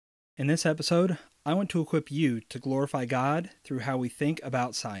In this episode, I want to equip you to glorify God through how we think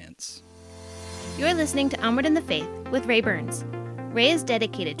about science. You're listening to Onward in the Faith with Ray Burns. Ray is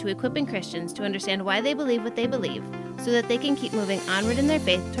dedicated to equipping Christians to understand why they believe what they believe so that they can keep moving onward in their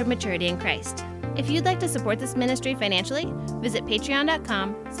faith toward maturity in Christ. If you'd like to support this ministry financially, visit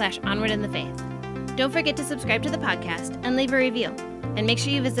patreon.com/onwardinthefaith. Don't forget to subscribe to the podcast and leave a review. And make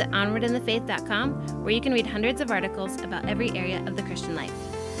sure you visit onwardinthefaith.com where you can read hundreds of articles about every area of the Christian life.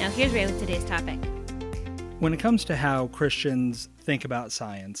 Now here's Ray with today's topic. When it comes to how Christians think about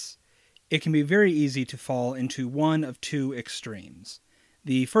science, it can be very easy to fall into one of two extremes.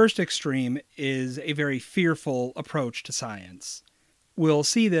 The first extreme is a very fearful approach to science. We'll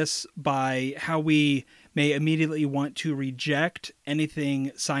see this by how we may immediately want to reject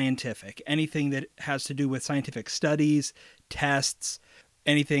anything scientific, anything that has to do with scientific studies, tests,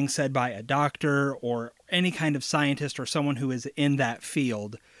 anything said by a doctor or any kind of scientist or someone who is in that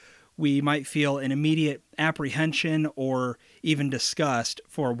field. We might feel an immediate apprehension or even disgust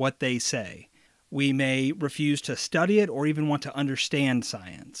for what they say. We may refuse to study it or even want to understand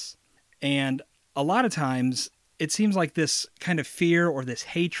science. And a lot of times, it seems like this kind of fear or this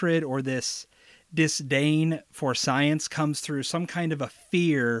hatred or this disdain for science comes through some kind of a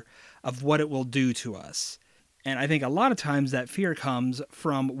fear of what it will do to us. And I think a lot of times that fear comes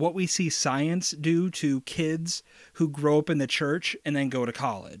from what we see science do to kids who grow up in the church and then go to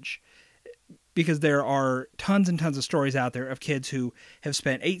college. Because there are tons and tons of stories out there of kids who have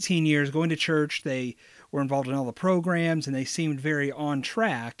spent 18 years going to church, they were involved in all the programs, and they seemed very on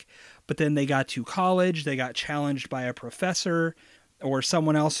track, but then they got to college, they got challenged by a professor or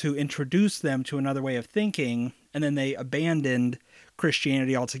someone else who introduced them to another way of thinking, and then they abandoned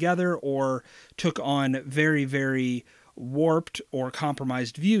Christianity altogether or took on very, very warped or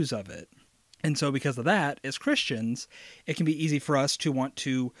compromised views of it. And so because of that, as Christians, it can be easy for us to want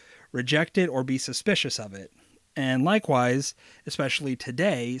to reject it or be suspicious of it. And likewise, especially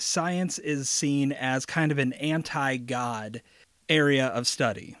today, science is seen as kind of an anti-God area of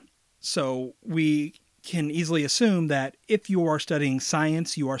study. So we can easily assume that if you are studying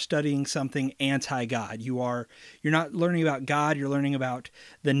science, you are studying something anti-God. You're not learning about God, you're learning about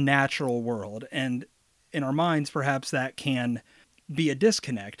the natural world. And in our minds, perhaps that can be a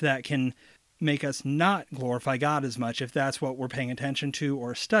disconnect. That can make us not glorify God as much if that's what we're paying attention to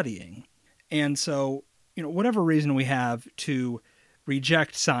or studying. And so, whatever reason we have to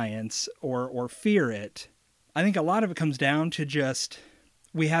reject science or fear it, I think a lot of it comes down to just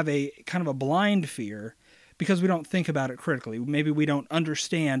we have a kind of a blind fear because we don't think about it critically. Maybe we don't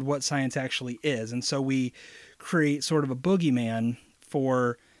understand what science actually is. And so we create sort of a boogeyman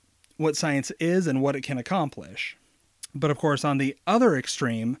for what science is and what it can accomplish. But of course, on the other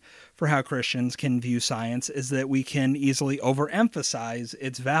extreme for how Christians can view science is that we can easily overemphasize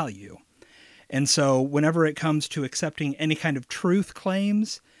its value. And so whenever it comes to accepting any kind of truth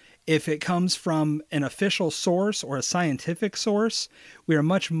claims, if it comes from an official source or a scientific source, we are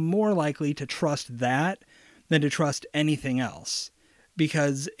much more likely to trust that than to trust anything else.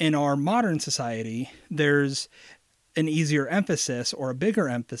 Because in our modern society, there's an easier emphasis or a bigger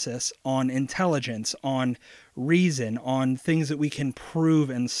emphasis on intelligence, on reason, on things that we can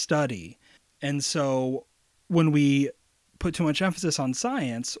prove and study. And so when we put too much emphasis on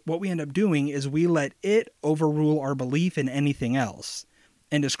science, what we end up doing is we let it overrule our belief in anything else.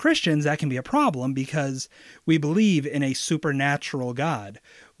 And as Christians, that can be a problem because we believe in a supernatural God.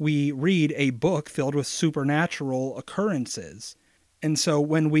 We read a book filled with supernatural occurrences. And so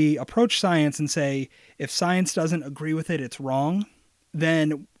when we approach science and say, if science doesn't agree with it, it's wrong,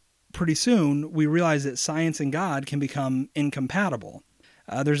 then pretty soon we realize that science and God can become incompatible.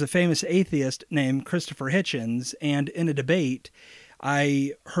 There's a famous atheist named Christopher Hitchens, and in a debate,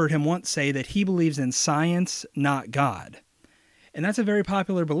 I heard him once say that he believes in science, not God. And that's a very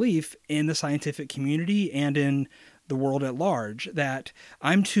popular belief in the scientific community and in the world at large, that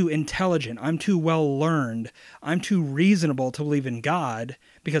I'm too intelligent, I'm too well learned, I'm too reasonable to believe in God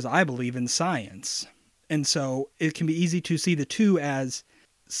because I believe in science. And so it can be easy to see the two as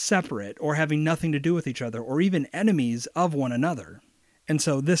separate or having nothing to do with each other or even enemies of one another. And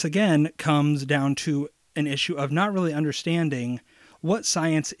so this again comes down to an issue of not really understanding what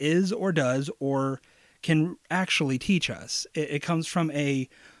science is or does or can actually teach us. It comes from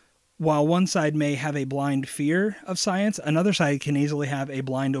while one side may have a blind fear of science, another side can easily have a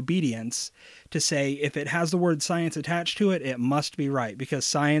blind obedience to say if it has the word science attached to it, it must be right because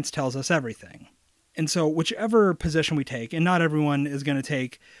science tells us everything. And so whichever position we take, and not everyone is going to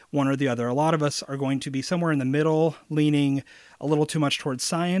take one or the other, a lot of us are going to be somewhere in the middle, leaning a little too much towards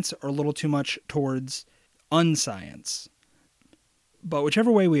science or a little too much towards unscience. But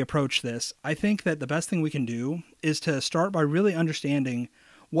whichever way we approach this, I think that the best thing we can do is to start by really understanding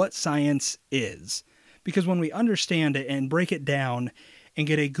what science is. Because when we understand it and break it down and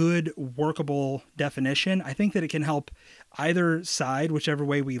get a good workable definition, I think that it can help either side, whichever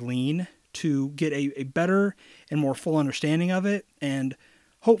way we lean, to get a better and more full understanding of it, and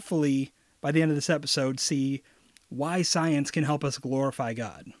hopefully by the end of this episode see why science can help us glorify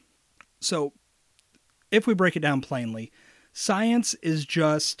God. So if we break it down plainly, science is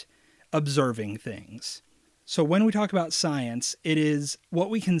just observing things. So when we talk about science, it is what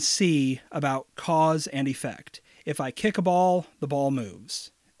we can see about cause and effect. If I kick a ball, the ball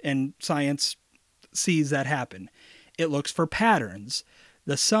moves, and science sees that happen. It looks for patterns.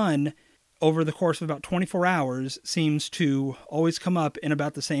 The sun, over the course of about 24 hours, seems to always come up in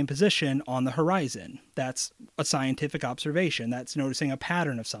about the same position on the horizon. That's a scientific observation. That's noticing a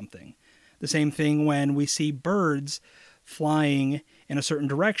pattern of something. The same thing when we see birds flying in a certain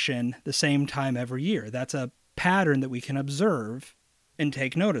direction the same time every year. That's a pattern that we can observe and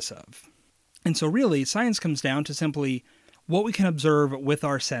take notice of. And so really, science comes down to simply what we can observe with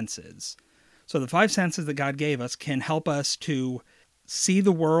our senses. So the 5 senses that God gave us can help us to see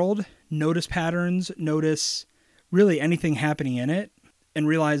the world, notice patterns, notice really anything happening in it, and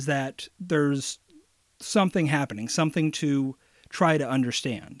realize that there's something happening, something to try to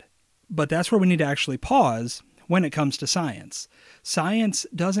understand. But that's where we need to actually pause when it comes to science. Science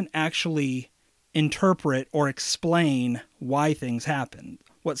doesn't actually interpret or explain why things happen.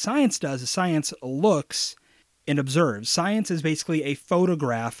 What science does is science looks and observes. Science is basically a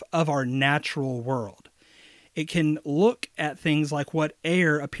photograph of our natural world. It can look at things like what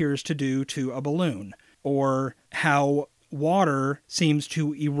air appears to do to a balloon, or how water seems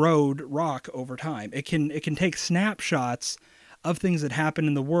to erode rock over time. It can take snapshots of things that happen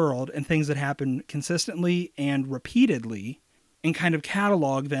in the world and things that happen consistently and repeatedly, and kind of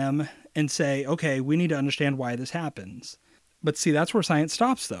catalog them and say, okay, we need to understand why this happens. But see, that's where science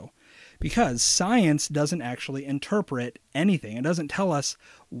stops, though, because science doesn't actually interpret anything. It doesn't tell us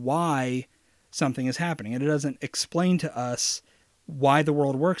why something is happening. It doesn't explain to us why the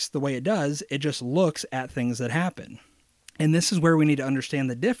world works the way it does. It just looks at things that happen. And this is where we need to understand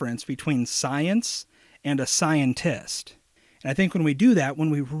the difference between science and a scientist. And I think when we do that,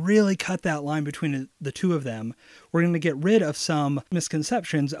 when we really cut that line between the two of them, we're going to get rid of some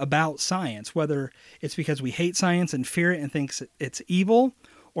misconceptions about science, whether it's because we hate science and fear it and think it's evil,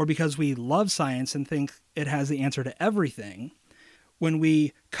 or because we love science and think it has the answer to everything. When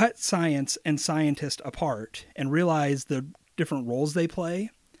we cut science and scientists apart and realize the different roles they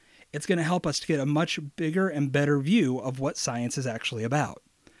play, it's going to help us to get a much bigger and better view of what science is actually about.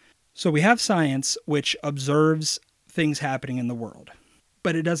 So we have science, which observes things happening in the world,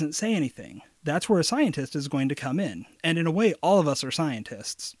 but it doesn't say anything. That's where a scientist is going to come in. And in a way, all of us are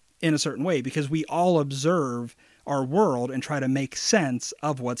scientists in a certain way, because we all observe our world and try to make sense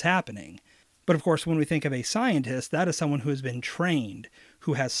of what's happening. But of course, when we think of a scientist, that is someone who has been trained,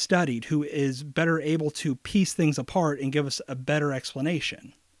 who has studied, who is better able to piece things apart and give us a better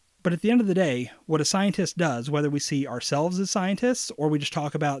explanation. But at the end of the day, what a scientist does, whether we see ourselves as scientists or we just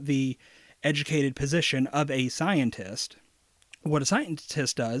talk about the educated position of a scientist, what a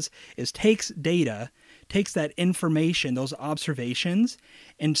scientist does is takes data, takes that information, those observations,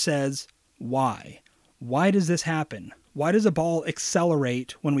 and says, why? Why does this happen? Why does a ball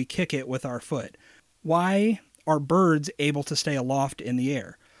accelerate when we kick it with our foot? Why are birds able to stay aloft in the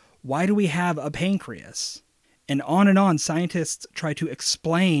air? Why do we have a pancreas? And on, scientists try to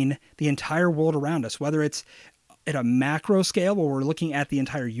explain the entire world around us, whether it's at a macro scale where we're looking at the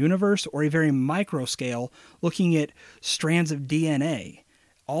entire universe, or a very micro scale looking at strands of DNA.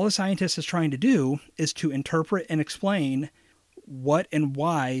 All a scientist is trying to do is to interpret and explain what and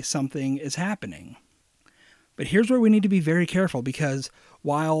why something is happening. But here's where we need to be very careful, because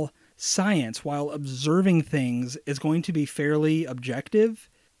while science, while observing things, is going to be fairly objective,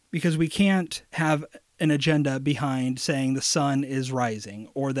 because we can't have an agenda behind saying the sun is rising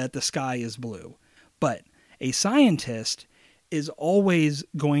or that the sky is blue. But a scientist is always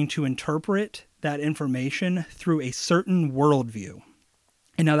going to interpret that information through a certain worldview.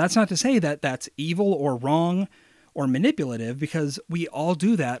 And now that's not to say that that's evil or wrong or manipulative, because we all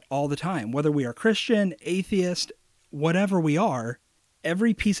do that all the time. Whether we are Christian, atheist, whatever we are,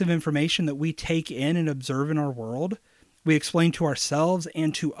 every piece of information that we take in and observe in our world, we explain to ourselves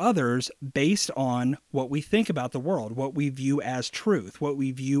and to others based on what we think about the world, what we view as truth, what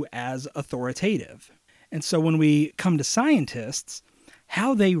we view as authoritative. And so when we come to scientists,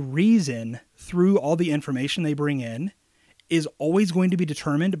 how they reason through all the information they bring in is always going to be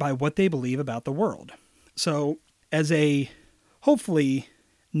determined by what they believe about the world. So as a hopefully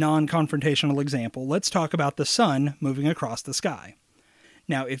non-confrontational example, let's talk about the sun moving across the sky.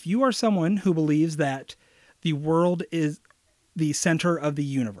 Now, if you are someone who believes that the world is the center of the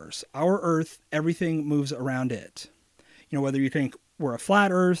universe, our Earth, everything moves around it. Whether you think we're a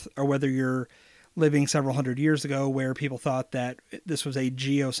flat Earth or whether you're living several hundred years ago where people thought that this was a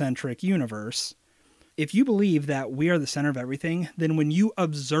geocentric universe, if you believe that we are the center of everything, then when you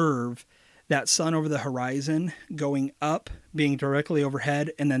observe that sun over the horizon going up, being directly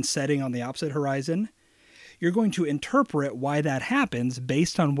overhead, and then setting on the opposite horizon, you're going to interpret why that happens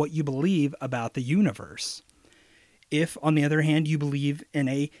based on what you believe about the universe. If, on the other hand, you believe in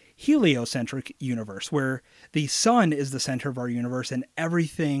a heliocentric universe, where the sun is the center of our universe and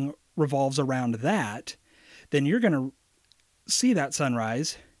everything revolves around that, then you're going to see that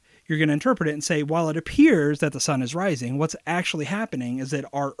sunrise. You're going to interpret it and say, while it appears that the sun is rising, what's actually happening is that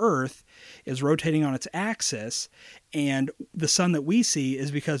our Earth is rotating on its axis, and the sun that we see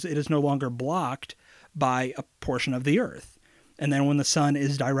is because it is no longer blocked by a portion of the Earth. And then when the sun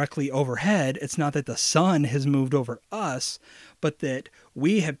is directly overhead, it's not that the sun has moved over us, but that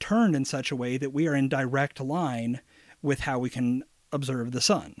we have turned in such a way that we are in direct line with how we can observe the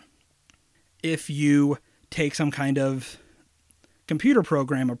sun. If you take some kind of computer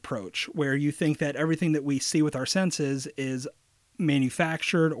program approach where you think that everything that we see with our senses is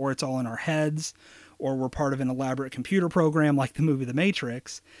manufactured, or it's all in our heads, or we're part of an elaborate computer program like the movie The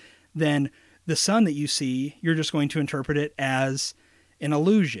Matrix, then the sun that you see, you're just going to interpret it as an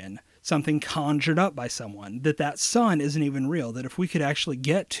illusion, something conjured up by someone, that sun isn't even real, that if we could actually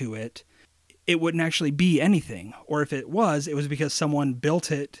get to it, it wouldn't actually be anything. Or if it was because someone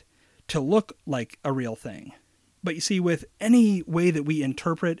built it to look like a real thing. But you see, with any way that we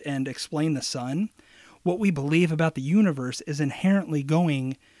interpret and explain the sun, what we believe about the universe is inherently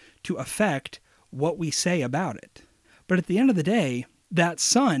going to affect what we say about it. But at the end of the day, that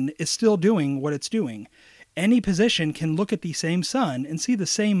sun is still doing what it's doing. Any position can look at the same sun and see the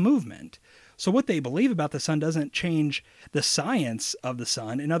same movement. So what they believe about the sun doesn't change the science of the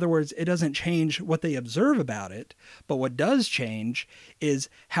sun. In other words, it doesn't change what they observe about it. But what does change is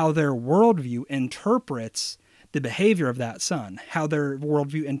how their worldview interprets the behavior of that sun, how their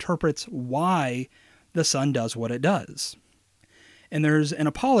worldview interprets why the sun does what it does. And there's an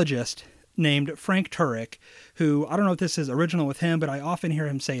apologist named Frank Turek, who, I don't know if this is original with him, but I often hear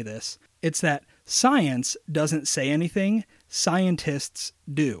him say this. It's that science doesn't say anything, scientists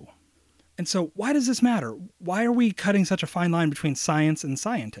do. And so why does this matter? Why are we cutting such a fine line between science and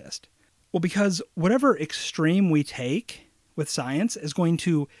scientist? Well, because whatever extreme we take with science is going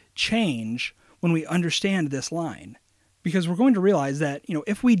to change when we understand this line. Because we're going to realize that,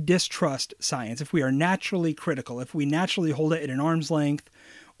 if we distrust science, if we are naturally critical, if we naturally hold it at an arm's length,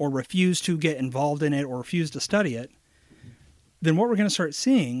 or refuse to get involved in it, or refuse to study it, then what we're going to start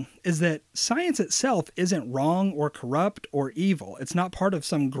seeing is that science itself isn't wrong or corrupt or evil. It's not part of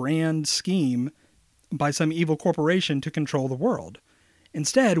some grand scheme by some evil corporation to control the world.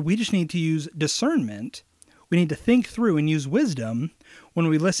 Instead, we just need to use discernment. We need to think through and use wisdom when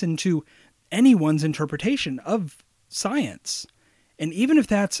we listen to anyone's interpretation of science. And even if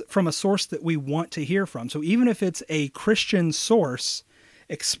that's from a source that we want to hear from, so even if it's a Christian source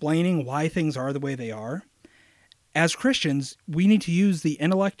explaining why things are the way they are, as Christians, we need to use the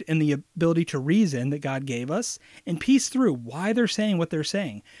intellect and the ability to reason that God gave us and piece through why they're saying what they're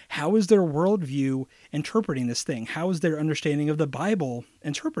saying. How is their worldview interpreting this thing? How is their understanding of the Bible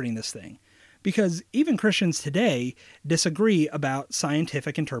interpreting this thing? Because even Christians today disagree about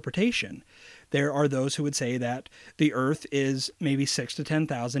scientific interpretation. There are those who would say that the earth is maybe 6,000 to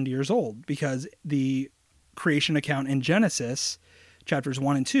 10,000 years old because the creation account in Genesis chapters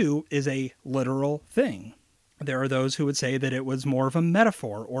 1 and 2 is a literal thing. There are those who would say that it was more of a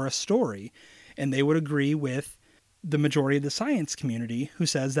metaphor or a story, and they would agree with the majority of the science community who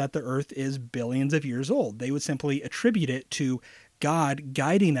says that the earth is billions of years old. They would simply attribute it to God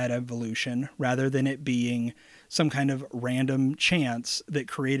guiding that evolution rather than it being some kind of random chance that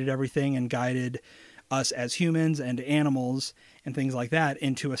created everything and guided us as humans and animals and things like that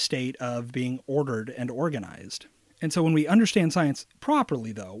into a state of being ordered and organized. And so when we understand science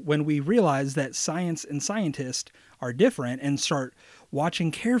properly, though, when we realize that science and scientists are different and start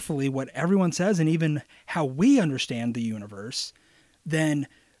watching carefully what everyone says and even how we understand the universe, then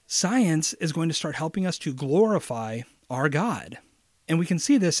science is going to start helping us to glorify our God. And we can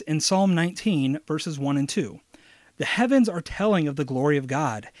see this in Psalm 19, verses 1 and 2. The heavens are telling of the glory of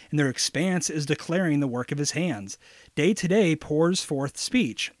God, and their expanse is declaring the work of his hands. Day to day pours forth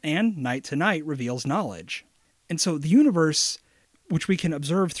speech, and night to night reveals knowledge. And so the universe, which we can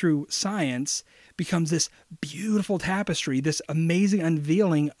observe through science, becomes this beautiful tapestry, this amazing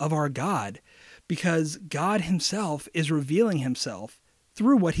unveiling of our God, because God himself is revealing himself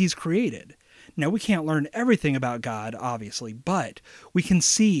through what he's created. Now, we can't learn everything about God, obviously, but we can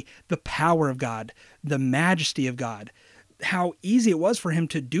see the power of God, the majesty of God, how easy it was for him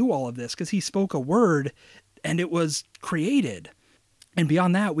to do all of this because he spoke a word and it was created. And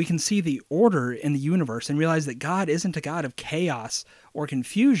beyond that, we can see the order in the universe and realize that God isn't a God of chaos or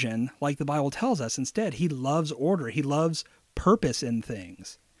confusion like the Bible tells us. Instead, he loves order. He loves purpose in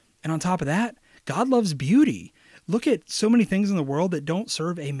things. And on top of that, God loves beauty. Look at so many things in the world that don't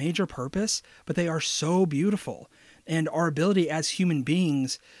serve a major purpose, but they are so beautiful. And our ability as human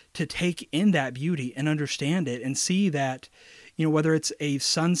beings to take in that beauty and understand it and see that, whether it's a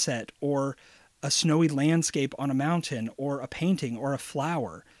sunset or a snowy landscape on a mountain or a painting or a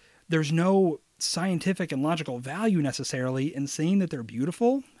flower, there's no scientific and logical value necessarily in seeing that they're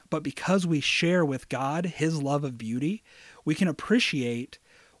beautiful, but because we share with God his love of beauty, we can appreciate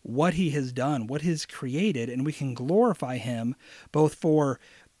what he has done, what he's created, and we can glorify him both for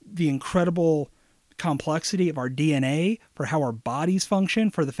the incredible complexity of our DNA, for how our bodies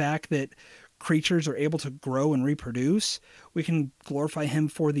function, for the fact that creatures are able to grow and reproduce. We can glorify him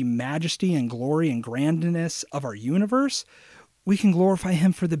for the majesty and glory and grandness of our universe. We can glorify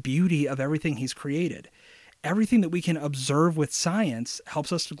him for the beauty of everything he's created. Everything that we can observe with science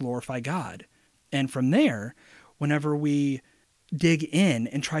helps us to glorify God. And from there, whenever we dig in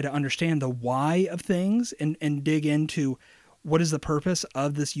and try to understand the why of things and dig into what is the purpose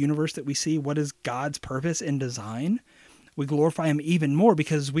of this universe that we see, what is God's purpose in design, we glorify him even more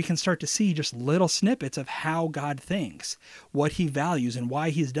because we can start to see just little snippets of how God thinks, what he values, and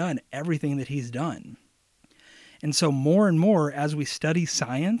why he's done everything that he's done. And so more and more as we study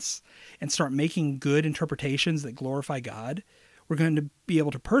science and start making good interpretations that glorify God, we're going to be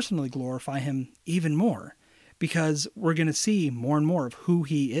able to personally glorify him even more, because we're going to see more and more of who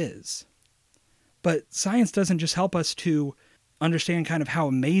he is. But science doesn't just help us to understand kind of how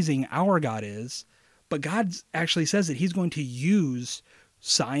amazing our God is, but God actually says that he's going to use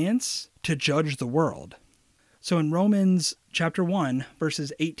science to judge the world. So in Romans chapter 1,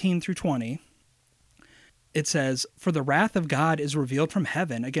 verses 18 through 20, it says, "For the wrath of God is revealed from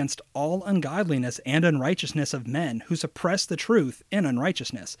heaven against all ungodliness and unrighteousness of men who suppress the truth in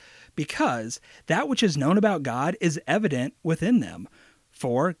unrighteousness, because that which is known about God is evident within them,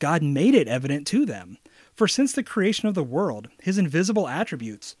 for God made it evident to them. For since the creation of the world, his invisible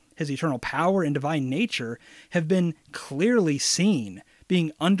attributes, his eternal power and divine nature, have been clearly seen,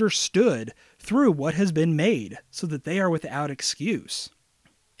 being understood through what has been made, so that they are without excuse."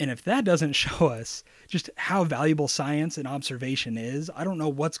 And if that doesn't show us just how valuable science and observation is, I don't know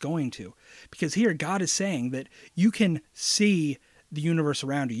what's going to. Because here God is saying that you can see the universe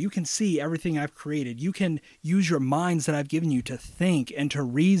around you. You can see everything I've created. You can use your minds that I've given you to think and to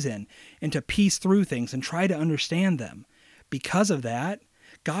reason and to piece through things and try to understand them. Because of that,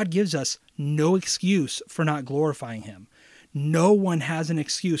 God gives us no excuse for not glorifying him. No one has an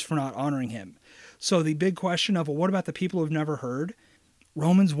excuse for not honoring him. So the big question of, well, what about the people who've never heard?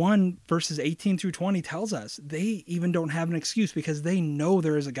 Romans 1 verses 18 through 20 tells us they even don't have an excuse because they know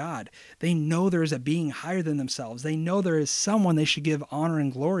there is a God. They know there is a being higher than themselves. They know there is someone they should give honor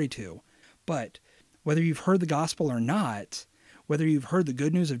and glory to. But whether you've heard the gospel or not, whether you've heard the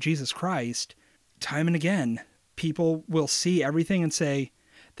good news of Jesus Christ, time and again, people will see everything and say,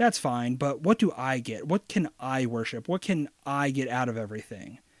 that's fine, but what do I get? What can I worship? What can I get out of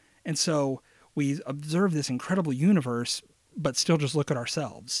everything? And so we observe this incredible universe, but still just look at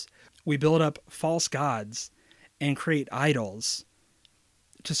ourselves. We build up false gods and create idols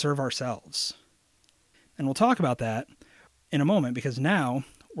to serve ourselves. And we'll talk about that in a moment, because now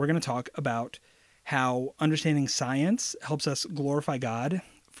we're going to talk about how understanding science helps us glorify God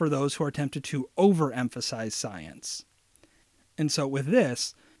for those who are tempted to overemphasize science. And so with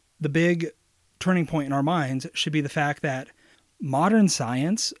this, the big turning point in our minds should be the fact that modern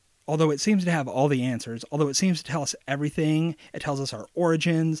science, although it seems to have all the answers, although it seems to tell us everything, it tells us our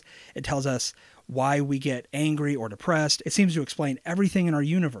origins, it tells us why we get angry or depressed, it seems to explain everything in our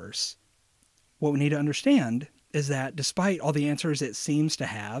universe. What we need to understand is that despite all the answers it seems to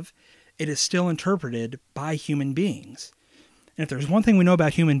have, it is still interpreted by human beings. And if there's one thing we know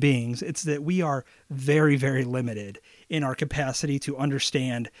about human beings, it's that we are very, very limited in our capacity to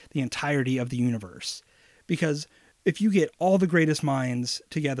understand the entirety of the universe. Because if you get all the greatest minds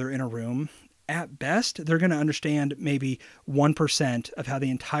together in a room, at best, they're going to understand maybe 1% of how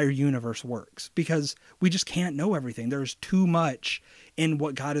the entire universe works, because we just can't know everything. There's too much in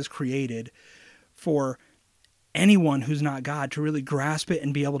what God has created for anyone who's not God to really grasp it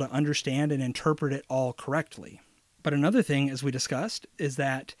and be able to understand and interpret it all correctly. But another thing, as we discussed, is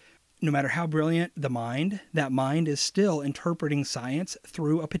that no matter how brilliant the mind, that mind is still interpreting science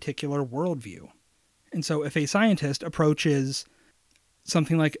through a particular worldview. And so if a scientist approaches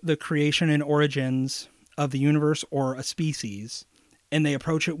something like the creation and origins of the universe or a species, and they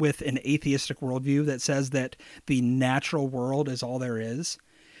approach it with an atheistic worldview that says that the natural world is all there is,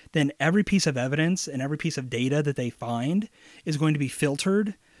 then every piece of evidence and every piece of data that they find is going to be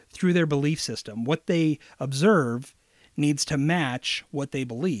filtered through their belief system. What they observe needs to match what they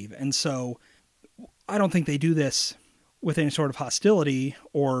believe. And so I don't think they do this with any sort of hostility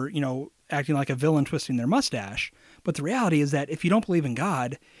or, acting like a villain twisting their mustache. But the reality is that if you don't believe in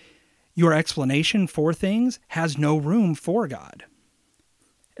God, your explanation for things has no room for God.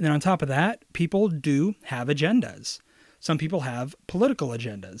 And then on top of that, people do have agendas. Some people have political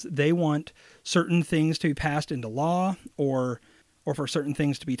agendas. They want certain things to be passed into law or for certain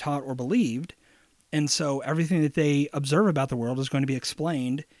things to be taught or believed. And so everything that they observe about the world is going to be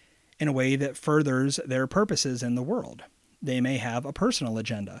explained in a way that furthers their purposes in the world. They may have a personal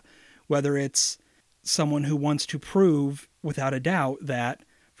agenda, whether it's someone who wants to prove without a doubt that,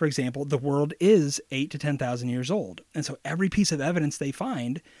 for example, the world is 8,000 to 10,000 years old. And so every piece of evidence they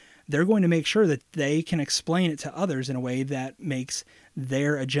find, they're going to make sure that they can explain it to others in a way that makes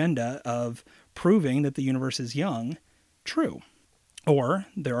their agenda of proving that the universe is young true. Or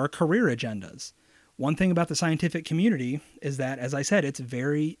there are career agendas. One thing about the scientific community is that, as I said, it's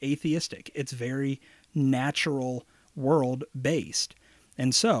very atheistic. It's very natural world based.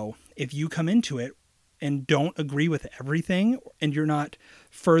 And so if you come into it and don't agree with everything and you're not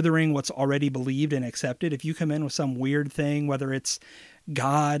furthering what's already believed and accepted, if you come in with some weird thing, whether it's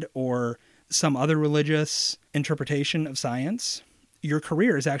God or some other religious interpretation of science, your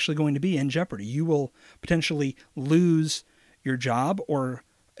career is actually going to be in jeopardy. You will potentially lose your job or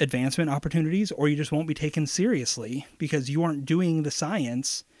advancement opportunities, or you just won't be taken seriously because you aren't doing the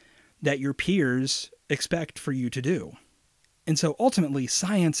science that your peers expect for you to do. And so ultimately,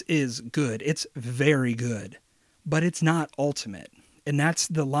 science is good. It's very good, but it's not ultimate. And that's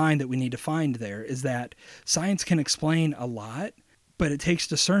the line that we need to find there, is that science can explain a lot, but it takes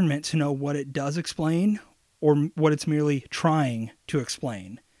discernment to know what it does explain or what it's merely trying to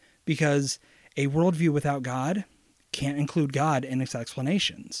explain. Because a worldview without God can't include God in its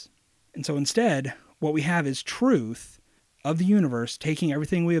explanations. And so instead, what we have is truth of the universe, taking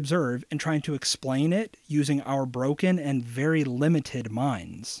everything we observe and trying to explain it using our broken and very limited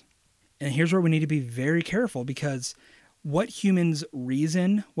minds. And here's where we need to be very careful, because what humans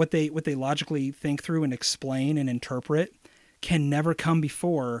reason, what they logically think through and explain and interpret, can never come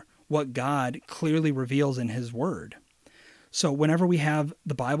before what God clearly reveals in His Word. So whenever we have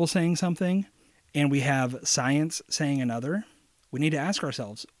the Bible saying something and we have science saying another, we need to ask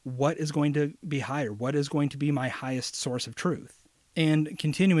ourselves, what is going to be higher? What is going to be my highest source of truth? And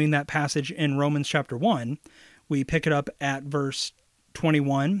continuing that passage in Romans chapter 1, we pick it up at verse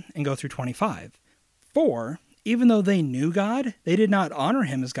 21 and go through 25. For even though they knew God, they did not honor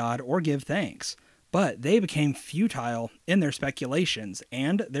Him as God or give thanks, but they became futile in their speculations,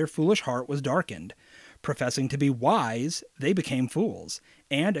 and their foolish heart was darkened. Professing to be wise, they became fools,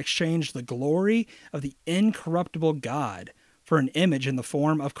 and exchanged the glory of the incorruptible God for an image in the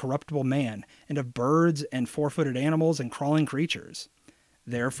form of corruptible man, and of birds and four-footed animals and crawling creatures.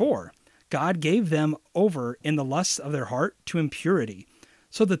 Therefore, God gave them over in the lusts of their heart to impurity,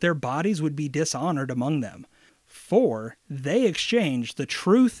 so that their bodies would be dishonored among them. For they exchanged the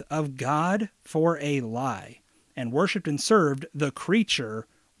truth of God for a lie, and worshipped and served the creature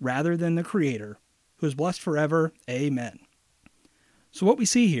rather than the Creator, who is blessed forever. Amen. So what we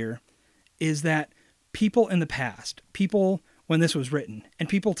see here is that people in the past, people when this was written, and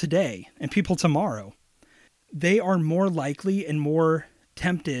people today, and people tomorrow, they are more likely and more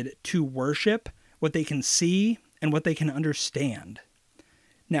tempted to worship what they can see and what they can understand.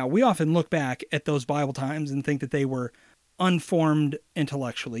 Now, we often look back at those Bible times and think that they were unformed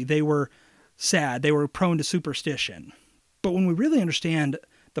intellectually. They were sad. They were prone to superstition. But when we really understand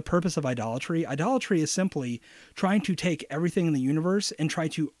the purpose of idolatry, idolatry is simply trying to take everything in the universe and try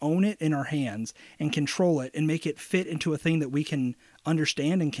to own it in our hands and control it and make it fit into a thing that we can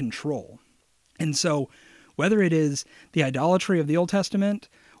understand and control. And so whether it is the idolatry of the Old Testament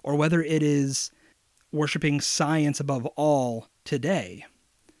or whether it is worshiping science above all today,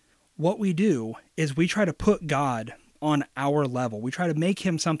 what we do is we try to put God on our level. We try to make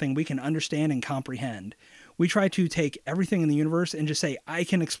Him something we can understand and comprehend. We try to take everything in the universe and just say, I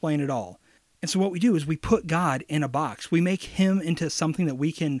can explain it all. And so what we do is we put God in a box. We make Him into something that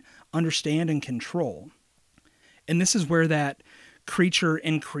we can understand and control. And this is where that creature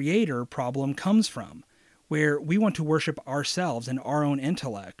and creator problem comes from, where we want to worship ourselves and our own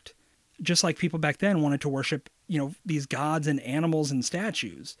intellect, just like people back then wanted to worship, these gods and animals and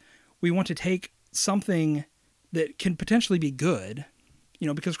statues. We want to take something that can potentially be good,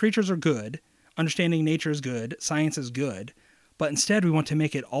 because creatures are good, understanding nature is good, science is good, but instead we want to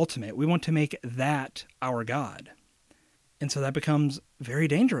make it ultimate. We want to make that our God. And so that becomes very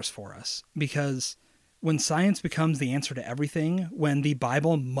dangerous for us, because when science becomes the answer to everything, when the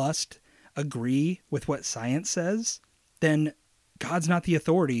Bible must agree with what science says, then God's not the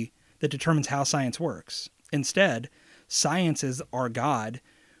authority that determines how science works. Instead, science is our God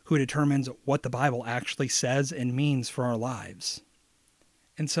who determines what the Bible actually says and means for our lives.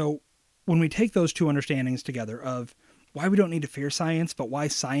 And so when we take those two understandings together of why we don't need to fear science, but why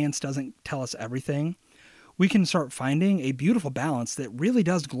science doesn't tell us everything, we can start finding a beautiful balance that really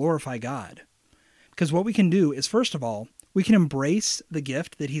does glorify God. Because what we can do is, first of all, we can embrace the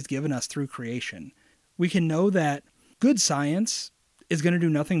gift that he's given us through creation. We can know that good science is going to do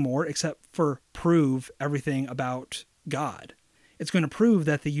nothing more except for prove everything about God. It's going to prove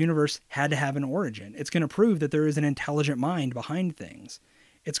that the universe had to have an origin. It's going to prove that there is an intelligent mind behind things.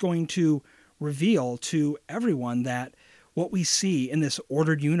 It's going to reveal to everyone that what we see in this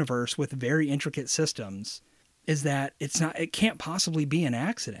ordered universe with very intricate systems is that it can't possibly be an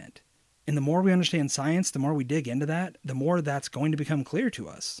accident. And the more we understand science, the more we dig into that, the more that's going to become clear to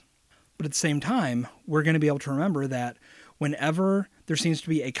us. But at the same time, we're going to be able to remember that whenever there seems to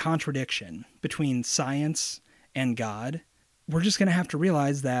be a contradiction between science and God, we're just going to have to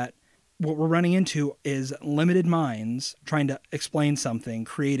realize that what we're running into is limited minds trying to explain something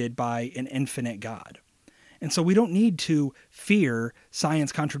created by an infinite God. And so we don't need to fear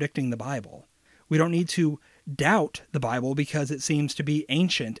science contradicting the Bible. We don't need to doubt the Bible because it seems to be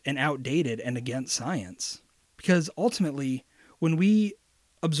ancient and outdated and against science. Because ultimately, when we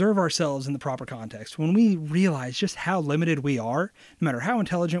observe ourselves in the proper context, when we realize just how limited we are, no matter how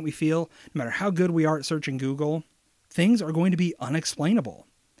intelligent we feel, no matter how good we are at searching Google, things are going to be unexplainable.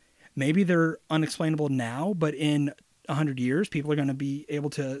 Maybe they're unexplainable now, but in 100 years, people are going to be able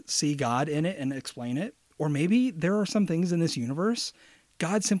to see God in it and explain it. Or maybe there are some things in this universe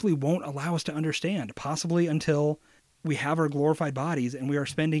God simply won't allow us to understand, possibly until we have our glorified bodies and we are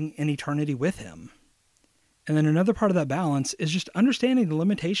spending an eternity with him. And then another part of that balance is just understanding the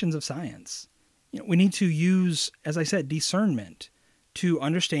limitations of science. We need to use, as I said, discernment to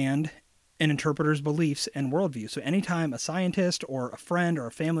understand an interpreter's beliefs and worldview. So anytime a scientist or a friend or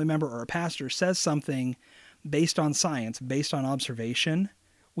a family member or a pastor says something based on science, based on observation,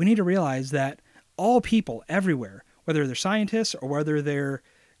 we need to realize that all people everywhere, whether they're scientists or whether they're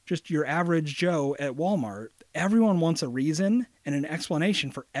just your average Joe at Walmart, everyone wants a reason and an explanation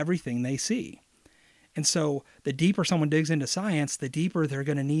for everything they see. And so the deeper someone digs into science, the deeper they're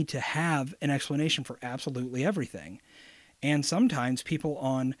going to need to have an explanation for absolutely everything. And sometimes people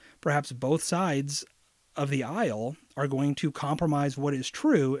on perhaps both sides of the aisle are going to compromise what is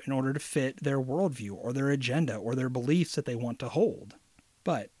true in order to fit their worldview or their agenda or their beliefs that they want to hold.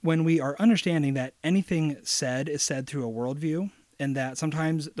 But when we are understanding that anything said is said through a worldview, and that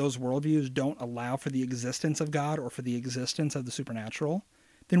sometimes those worldviews don't allow for the existence of God or for the existence of the supernatural,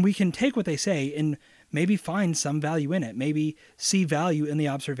 then we can take what they say and maybe find some value in it, maybe see value in the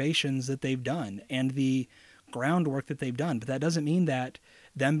observations that they've done and the groundwork that they've done. But that doesn't mean that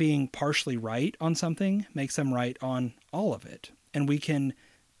them being partially right on something makes them right on all of it. And we can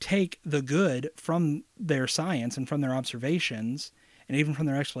take the good from their science and from their observations and even from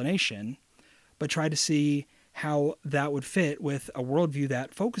their explanation, but try to see how that would fit with a worldview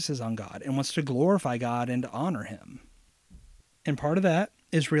that focuses on God and wants to glorify God and to honor him. And part of that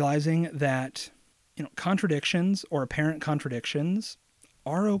is realizing that, contradictions or apparent contradictions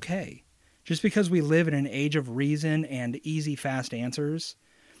are okay. Just because we live in an age of reason and easy, fast answers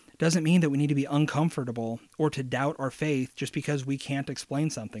doesn't mean that we need to be uncomfortable or to doubt our faith just because we can't explain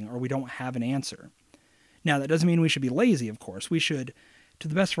something or we don't have an answer. Now, that doesn't mean we should be lazy, of course. We should, to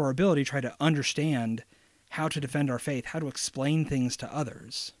the best of our ability, try to understand how to defend our faith, how to explain things to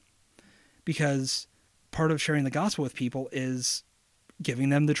others. Because part of sharing the gospel with people is giving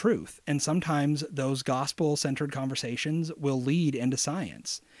them the truth. And sometimes those gospel-centered conversations will lead into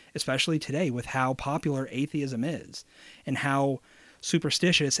science, especially today with how popular atheism is and how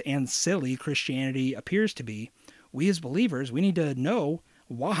superstitious and silly Christianity appears to be. We as believers, we need to know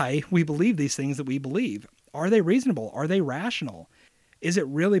why we believe these things that we believe. Are they reasonable? Are they rational? Is it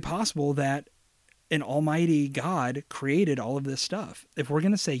really possible that an almighty God created all of this stuff? If we're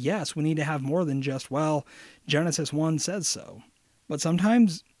going to say yes, we need to have more than just, Genesis 1 says so. But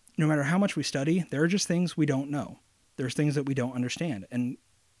sometimes no matter how much we study, there are just things we don't know. There's things that we don't understand, and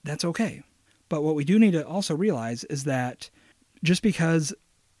that's okay. But what we do need to also realize is that just because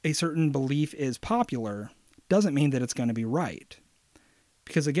a certain belief is popular doesn't mean that it's going to be right.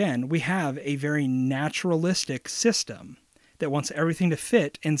 Because again, we have a very naturalistic system that wants everything to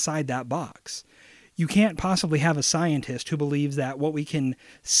fit inside that box. You can't possibly have a scientist who believes that what we can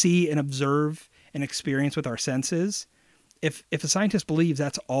see and observe and experience with our senses, if a scientist believes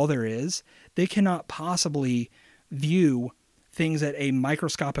that's all there is, they cannot possibly view things at a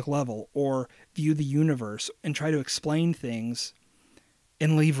microscopic level or view the universe and try to explain things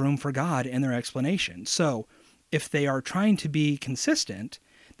and leave room for God in their explanation. So if they are trying to be consistent,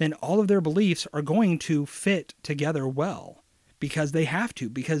 then all of their beliefs are going to fit together well because they have to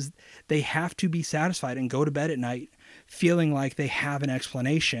be satisfied and go to bed at night feeling like they have an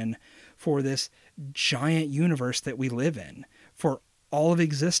explanation for this giant universe that we live in, for all of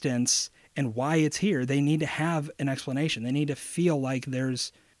existence and why it's here. They need to have an explanation. They need to feel like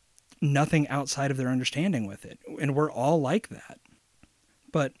there's nothing outside of their understanding with it. And we're all like that.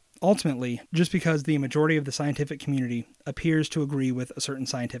 But ultimately, just because the majority of the scientific community appears to agree with a certain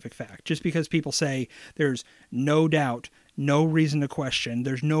scientific fact, just because people say there's no doubt, no reason to question,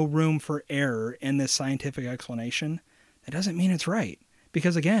 there's no room for error in this scientific explanation, that doesn't mean it's right.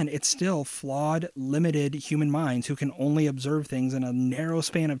 Because again, it's still flawed, limited human minds who can only observe things in a narrow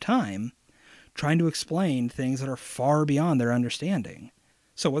span of time, trying to explain things that are far beyond their understanding.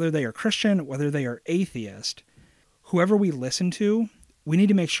 So whether they are Christian, whether they are atheist, whoever we listen to, we need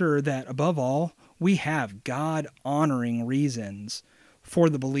to make sure that above all, we have God-honoring reasons for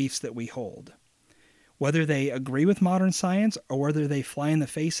the beliefs that we hold. Whether they agree with modern science or whether they fly in the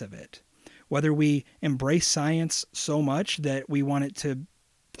face of it. Whether we embrace science so much that we want it to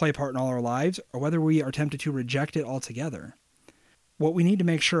play a part in all our lives, or whether we are tempted to reject it altogether. What we need to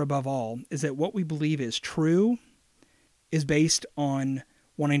make sure above all is that what we believe is true is based on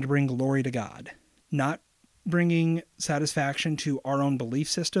wanting to bring glory to God, not bringing satisfaction to our own belief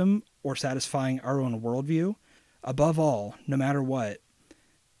system or satisfying our own worldview. Above all, no matter what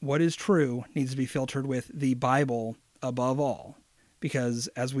is true needs to be filtered with the Bible above all. Because,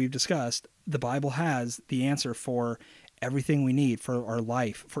 as we've discussed, the Bible has the answer for everything we need for our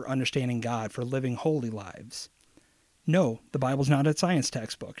life, for understanding God, for living holy lives. No, the Bible's not a science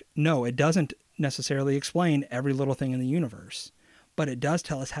textbook. No, it doesn't necessarily explain every little thing in the universe. But it does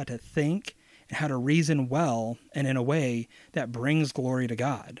tell us how to think and how to reason well and in a way that brings glory to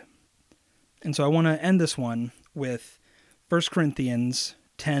God. And so I want to end this one with 1 Corinthians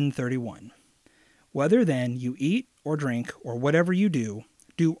 10:31. Whether then you eat or drink or whatever you do,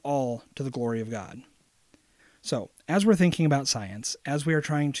 do all to the glory of God. So, as we're thinking about science, as we are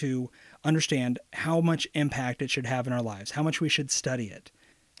trying to understand how much impact it should have in our lives, how much we should study it,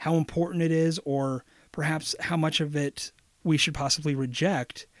 how important it is, or perhaps how much of it we should possibly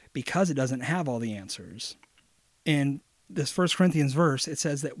reject because it doesn't have all the answers. In this 1 Corinthians verse, it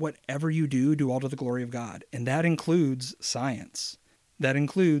says that whatever you do, do all to the glory of God. And that includes science. That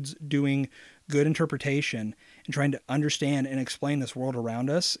includes doing good interpretation and trying to understand and explain this world around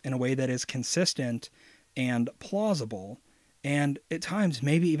us in a way that is consistent and plausible, and at times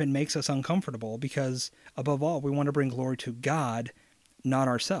maybe even makes us uncomfortable because, above all, we want to bring glory to God, not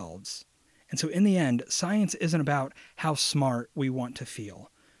ourselves. And so in the end, science isn't about how smart we want to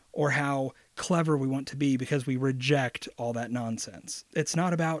feel or how clever we want to be because we reject all that nonsense. It's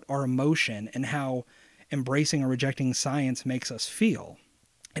not about our emotion and how embracing or rejecting science makes us feel.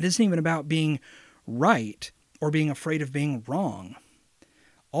 It isn't even about being right or being afraid of being wrong.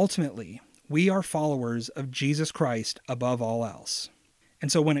 Ultimately, we are followers of Jesus Christ above all else. And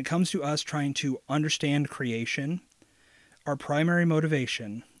so when it comes to us trying to understand creation, our primary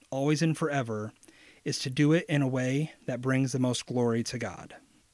motivation, always and forever, is to do it in a way that brings the most glory to God.